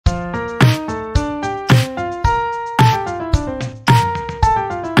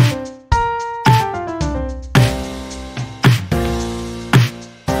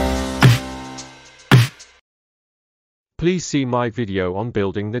Please see my video on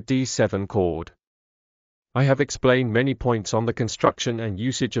building the D7 chord. I have explained many points on the construction and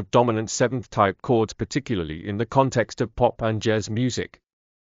usage of dominant 7th type chords, particularly in the context of pop and jazz music.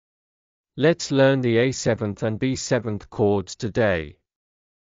 Let's learn the A7th and B7th chords today.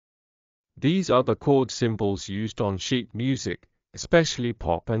 These are the chord symbols used on sheet music, especially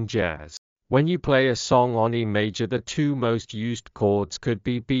pop and jazz. When you play a song on E major, the two most used chords could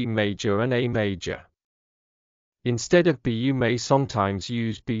be B major and A major. Instead of B, you may sometimes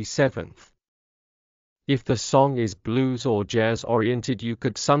use B7th. If the song is blues or jazz oriented, you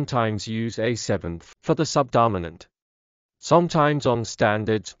could sometimes use A7th for the subdominant. Sometimes on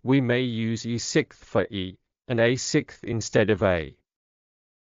standards, we may use E6th for E, and A6th instead of A.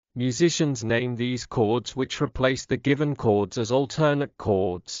 Musicians name these chords which replace the given chords as alternate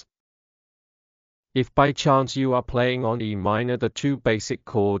chords. If by chance you are playing on E minor, the two basic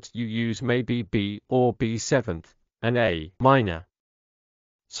chords you use may be B or B7th, and A minor.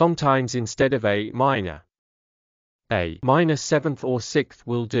 Sometimes instead of A minor, A minor 7th or 6th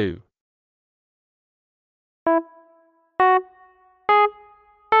will do.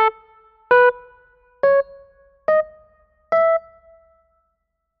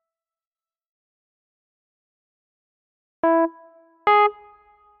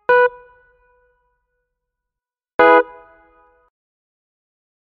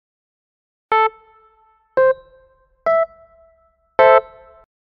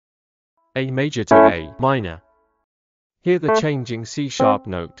 A major to A minor. Hear the changing C sharp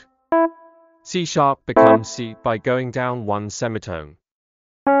note. C sharp becomes C by going down one semitone.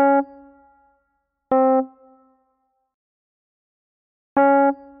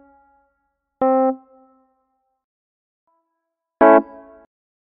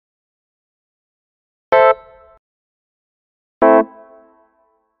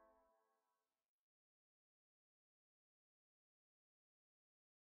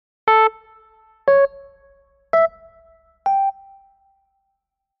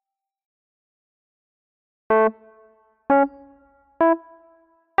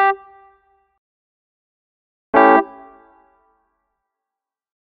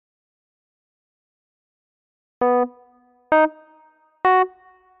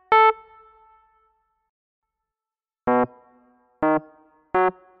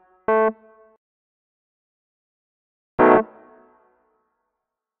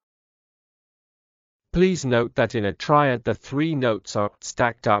 Please note that in a triad the three notes are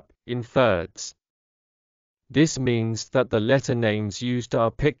stacked up in thirds. This means that the letter names used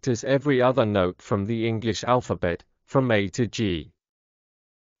are picked as every other note from the English alphabet, from A to G.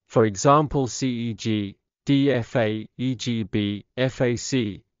 For example, CEG, DFA, EGB,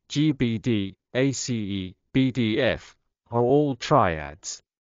 FAC, GBD, ACE, BDF are all triads.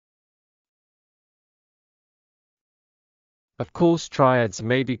 Of course, triads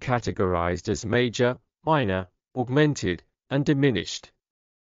may be categorized as major, minor, augmented, and diminished.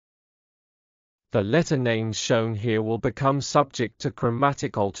 The letter names shown here will become subject to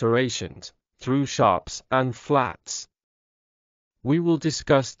chromatic alterations through sharps and flats. We will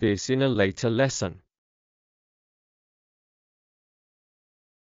discuss this in a later lesson.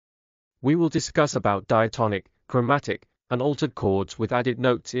 We will discuss about diatonic, chromatic, and altered chords with added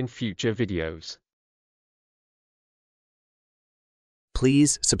notes in future videos.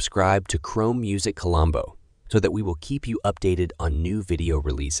 Please subscribe to Chrome Music Colombo so that we will keep you updated on new video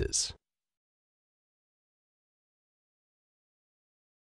releases.